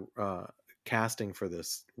perfect casting for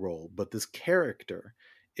this role, but this character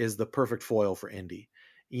is the perfect foil for Indy.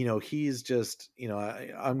 He's just,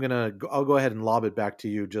 I'll go ahead and lob it back to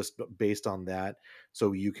you just based on that,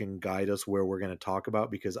 so you can guide us where we're going to talk about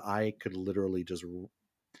because I could literally just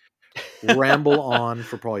ramble on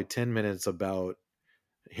for probably 10 minutes about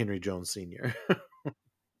Henry Jones Sr.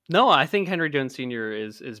 No, I think Henry Jones Sr.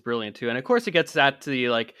 is brilliant too, and of course it gets at the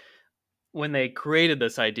like when they created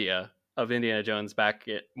this idea of Indiana Jones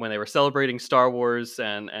when they were celebrating Star Wars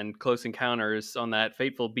and Close Encounters on that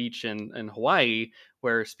fateful beach in Hawaii,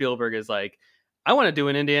 where Spielberg is like, I want to do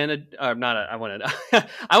an Indiana, not a, I want to,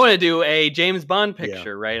 I want to do a James Bond Yeah,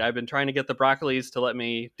 picture, right? I've been trying to get the Broccolis to let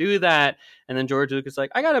me do that, and then George Lucas is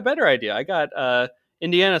like, I got a better idea. I got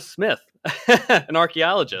Indiana Smith, an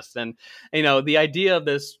archaeologist, and the idea of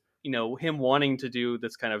this him wanting to do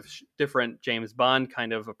this kind of different James Bond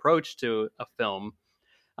kind of approach to a film,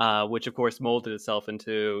 which of course molded itself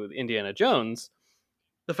into Indiana Jones.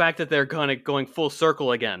 The fact that they're kind of going full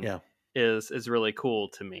circle again yeah. is really cool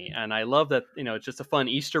to me, and I love that it's just a fun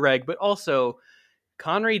Easter egg, but also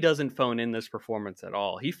Connery doesn't phone in this performance at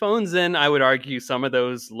all. He phones in, I would argue, some of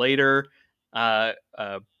those later uh,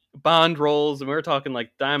 uh, Bond roles, and we were talking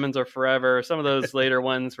like Diamonds Are Forever, some of those later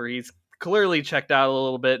ones where he's clearly checked out a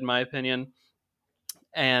little bit, in my opinion.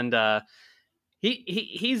 And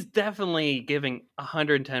he's definitely giving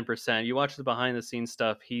 110%. You watch the behind the scenes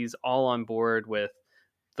stuff; he's all on board with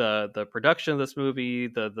the production of this movie,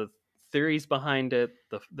 the theories behind it,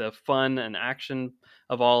 the fun and action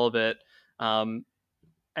of all of it. And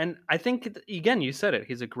I think again, you said it.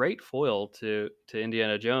 He's a great foil to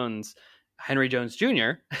Indiana Jones, Henry Jones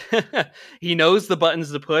Jr. He knows the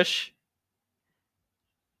buttons to push,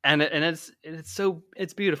 and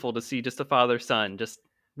it's beautiful to see just a father son just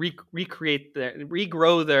recreate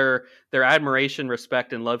regrow their admiration,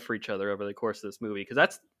 respect, and love for each other over the course of this movie. Because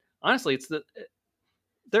that's honestly,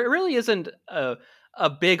 there really isn't a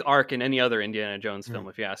big arc in any other Indiana Jones Mm. film,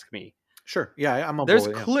 if you ask me. Sure. Yeah, I'm on There's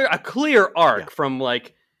board. Yeah. a clear Yeah. arc from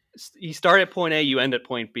like you start at point A, you end at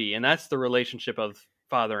point B, and that's the relationship of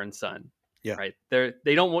father and son. Yeah. Right?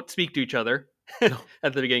 They don't want to speak to each other No.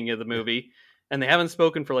 at the beginning of the Yeah. movie, and they haven't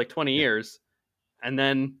spoken for like 20 Yeah. years, and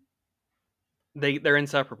then they're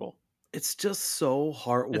inseparable. It's just so It's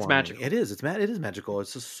heartwarming. It magical. is. It is magical.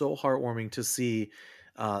 It's just so heartwarming to see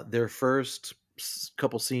their first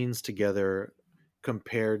couple scenes together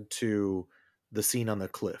compared to the scene on the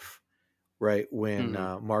cliff, right when Hmm.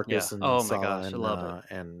 Yeah. Marcus and Oh my Sala gosh, I love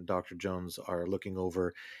it. and Dr. Jones are looking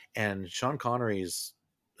over, and Sean Connery's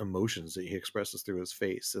emotions that he expresses through his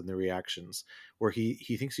face and the reactions, where he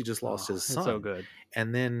thinks he just lost Oh, his it's so son, good.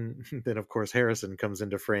 and then then of course Harrison comes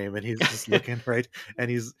into frame, and he's just looking right, and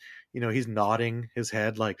he's nodding his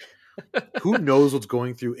head like, who knows what's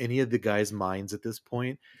going through any of the guys' minds at this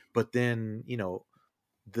point? But then,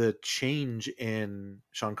 the change in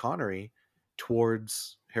Sean Connery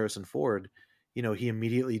towards Harrison Ford, he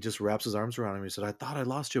immediately just wraps his arms around him. He said, "I thought I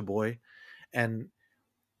lost you, boy." And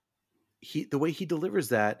the way he delivers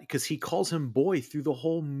that, because he calls him boy through the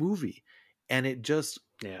whole movie, and it just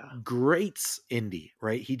Yeah. grates Indy,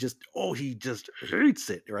 right? He just hates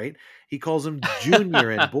it, right? He calls him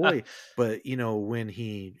junior and boy. But when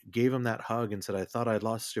he gave him that hug and said, "I thought I'd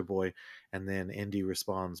lost your boy," and then Indy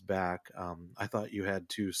responds back, "I thought you had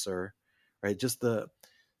too, sir." Right?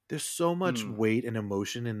 There's so much Hmm. weight and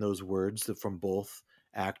emotion in those words from both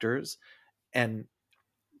actors, and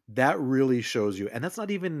that really shows you. And that's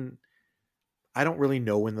not even, I don't really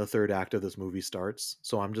know when the third act of this movie starts,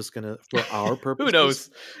 so I'm just gonna, for our Who purposes, knows?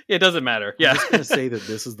 It doesn't matter. I'm Yeah. just gonna say that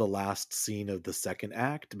this is the last scene of the second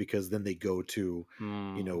act, because then they go to,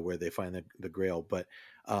 Hmm. where they find the Grail. But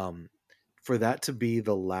um, for that to be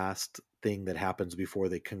the last thing that happens before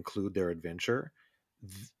they conclude their adventure,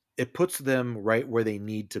 it puts them right where they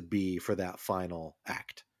need to be for that final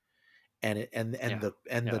act. And Yeah. the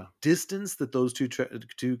Yeah. distance that those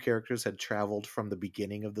two characters had traveled from the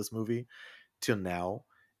beginning of this movie till now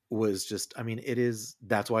was just, I mean,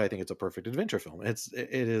 that's why I think it's a perfect adventure film. It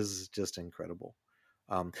is just incredible.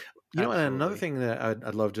 um and another Absolutely. thing that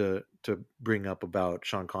I'd love to bring up about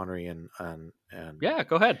Sean Connery, and Yeah.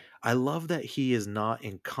 Go ahead. I love that he is not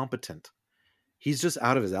incompetent. He's just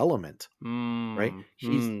out of his element, right? Hmm.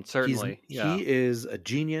 he's Hmm. he's Certainly. Yeah. he is a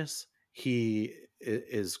genius. He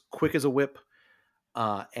is quick as a whip,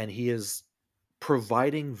 and he is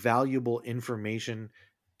providing valuable information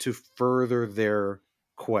to further their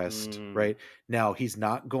quest. Hmm. Right now, he's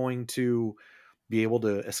not going to be able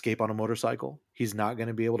to escape on a motorcycle. He's not going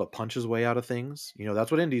to be able to punch his way out of things.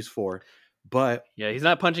 That's what Indy's for. But Yeah. He's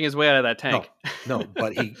not punching his way out of that no, tank. no,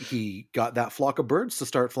 but he got that flock of birds to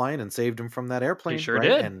start flying and saved him from that He airplane, sure right?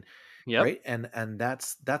 did. And Yep. right, and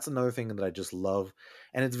that's another thing that I just love.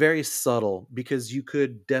 And it's very subtle, because you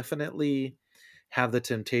could definitely have the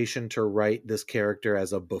temptation to write this character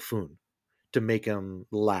as a buffoon, to make him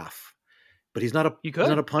laugh. But You he's not could.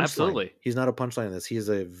 a punchline. Absolutely. He's not a punchline in this. He is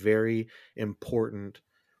a very important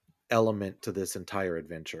element to this entire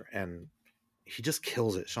adventure, and he just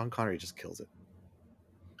kills it. Sean Connery just kills it.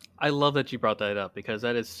 I love that you brought that up because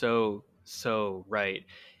that is so so right.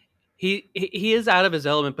 He is out of his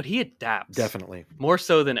element, but he adapts Definitely. more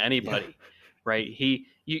so than Yeah. anybody, right?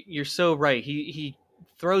 You're so right. He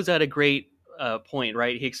throws out a great point,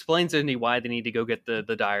 right? He explains to Indy why they need to go get the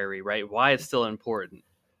diary, right? Why it's still important.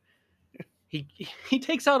 He he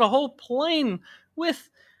takes out a whole plane with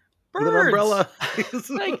With an birds, umbrella.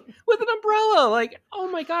 like with an umbrella. Like, oh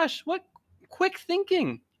my gosh, what quick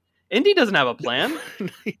thinking! Indy doesn't have a plan,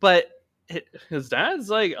 but his dad's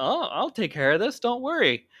like, "Oh, I'll take care of this. Don't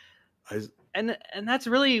worry." I, And that's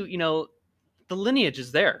really, the lineage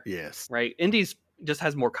is there, yes. right? Indy's just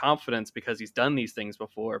has more confidence because he's done these things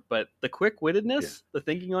before, but the quick Yeah. wittedness, the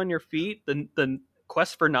thinking on your feet, the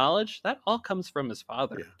quest for knowledge, that all comes from his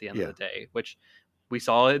father Yeah. at the end of Yeah. the day, which we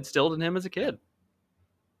saw instilled in him as a Yeah. kid.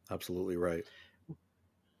 Absolutely right.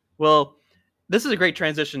 Well, this is a great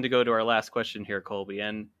transition to go to our last question here, Colby.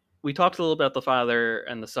 And we talked a little about the father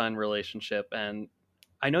and the son relationship, and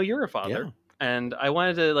I know you're a Yeah. father, and I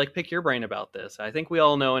wanted to pick your brain about this. I think we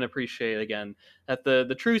all know and appreciate again that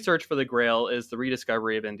the true search for the Grail is the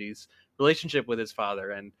rediscovery of Indy's relationship with his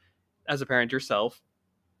father. And as a parent yourself,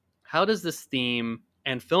 how does this theme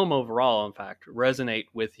and film overall, in fact, resonate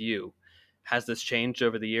with you? Has this changed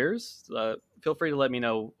over the years? Feel free to let me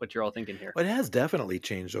know what you're all thinking here. But it has definitely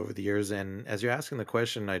changed over the years. And as you're asking the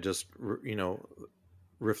question, I just,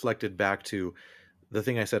 reflected back to the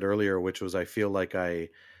thing I said earlier, which was, I feel like I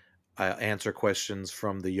answer questions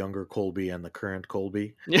from the younger Colby and the current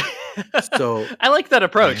Colby. Yeah. So I like that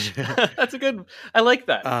approach. That's a good. I like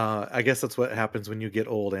that. I guess that's what happens when you get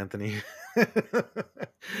old, Anthony.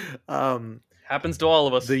 um, Happens to all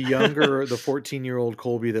of us. the 14-year-old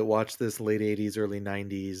Colby that watched this late 80s, early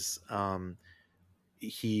 90s,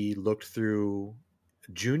 he looked through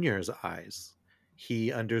Junior's eyes. He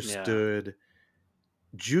Yeah. understood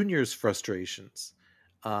Junior's frustrations.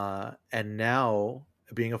 And now,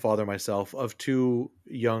 being a father myself of two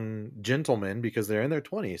young gentlemen, because they're in their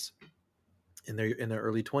 20s, in their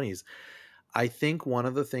early 20s, I think one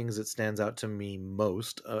of the things that stands out to me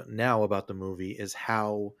most now about the movie is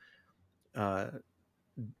how uh,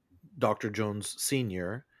 Dr. Jones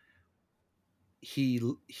Sr., he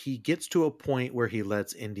gets to a point where he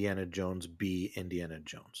lets Indiana Jones be Indiana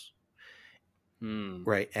Jones. Hmm.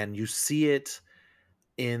 Right. And you see it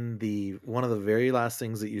in the one of the very last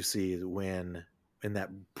things that you see, when in that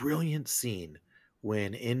brilliant scene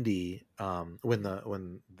when Indy,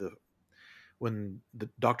 when the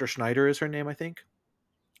Dr. Schneider is her name, I think.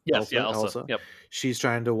 Yes, yeah, Elsa. Elsa, Yep. she's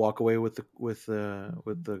trying to walk away with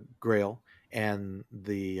the Grail, and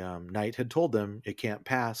the knight had told them it can't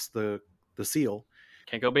pass the seal,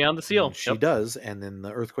 Can't go beyond the and seal. she Yep. does, and then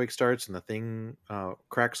the earthquake starts, and the thing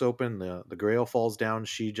cracks open. The Grail falls down.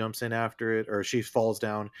 She jumps in after it, or she falls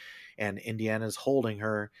down, and Indiana's holding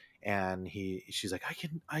her, and she's like, I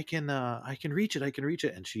can reach it, I can reach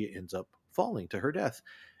it, and she ends up falling to her death,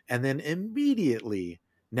 and then immediately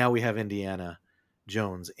now we have Indiana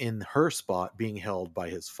Jones in her spot being held by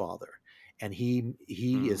his father. And he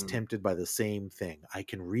is Mm, tempted by the same thing. I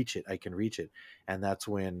can reach it. I can reach it. And that's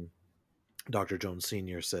when Dr. Jones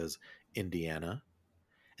Sr. says, Indiana.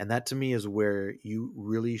 And that to me is where you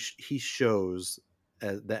really, he shows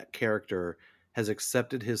that character has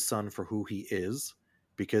accepted his son for who he is,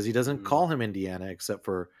 because he doesn't mm, call him Indiana except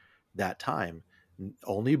for that time.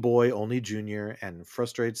 Only boy, only junior, and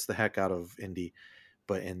frustrates the heck out of Indy.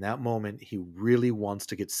 But in that moment, he really wants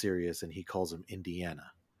to get serious and he calls him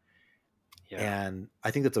Indiana. yeah. And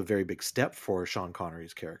I think that's a very big step for Sean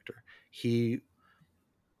Connery's character.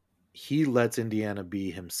 He lets Indiana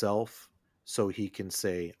be himself so he can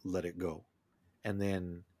say let it go, and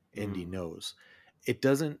then Indy Mm, knows.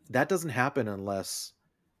 That doesn't happen unless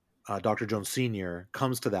Dr. Jones Sr.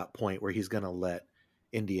 comes to that point where he's going to let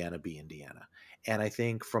Indiana be Indiana. And I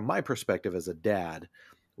think from my perspective as a dad,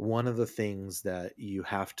 one of the things that you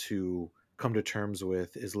have to come to terms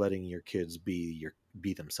with is letting your kids be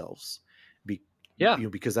themselves. Be yeah.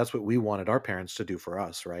 because that's what we wanted our parents to do for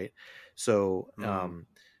us, right? So Mm.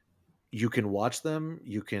 you can watch them,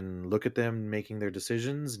 you can look at them making their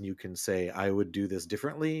decisions, and you can say, I would do this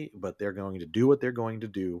differently, but they're going to do what they're going to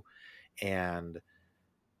do. And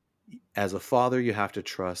as a father, you have to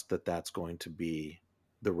trust that that's going to be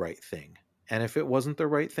the right thing. And if it wasn't the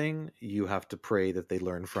right thing, you have to pray that they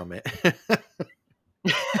learn from it.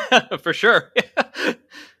 For sure.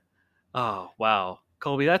 Oh, wow.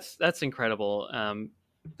 Colby, that's incredible.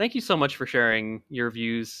 Thank you so much for sharing your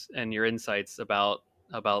views and your insights about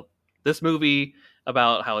this movie,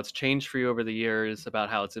 about how it's changed for you over the years, about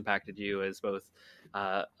how it's impacted you as both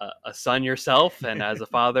a son yourself and as a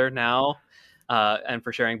father now, and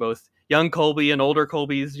for sharing both young Colby and older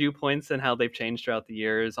Colby's viewpoints and how they've changed throughout the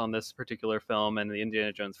years on this particular film and the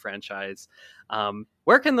Indiana Jones franchise.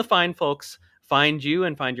 Where can the fine folks find you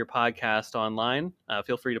and find your podcast online?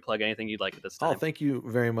 Feel free to plug anything you'd like at this Oh, time. thank you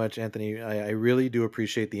very much, Anthony. I really do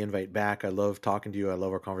appreciate the invite back. I love talking to you. I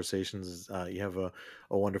love our conversations. You have a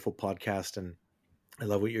wonderful podcast, and I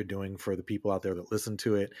love what you're doing for the people out there that listen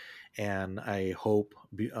to it, and I hope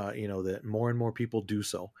that more and more people do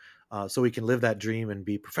so, so we can live that dream and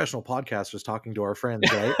be professional podcasters talking to our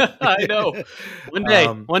friends, right? I know.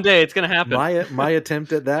 um, One day it's going to happen. my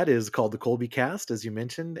attempt at that is called the Colby Cast, as you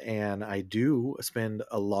mentioned, and I do spend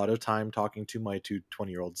a lot of time talking to my two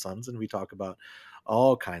 20-year-old sons, and we talk about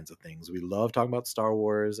all kinds of things. We love talking about Star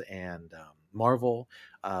Wars and Marvel.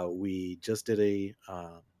 We just did a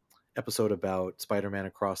episode about Spider-Man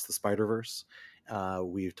Across the Spider-Verse.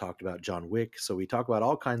 We've talked about John Wick. So we talk about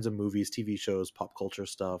all kinds of movies, TV shows, pop culture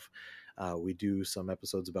stuff. We do some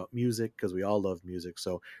episodes about music because we all love music.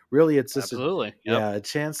 So really, it's just Absolutely. Yep. a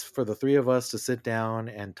chance for the three of us to sit down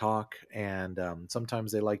and talk. And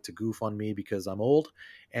sometimes they like to goof on me because I'm old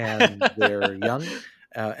and they're young.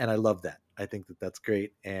 And I love that. I think that that's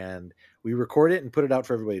great. And we record it and put it out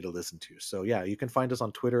for everybody to listen to. So yeah, you can find us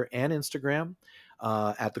on Twitter and Instagram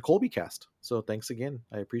at the Colby Cast. So thanks again.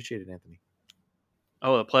 I appreciate it, Anthony.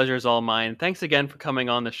 Oh, the pleasure is all mine. Thanks again for coming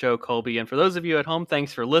on the show, Colby. And for those of you at home,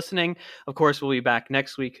 thanks for listening. Of course, we'll be back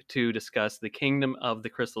next week to discuss The Kingdom of the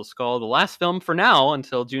Crystal Skull, the last film for now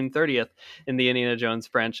until June 30th in the Indiana Jones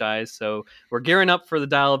franchise. So we're gearing up for the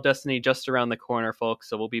Dial of Destiny just around the corner, folks.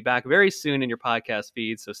 So we'll be back very soon in your podcast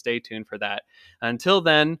feed. So stay tuned for that. Until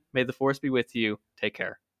then, may the force be with you. Take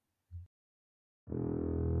care.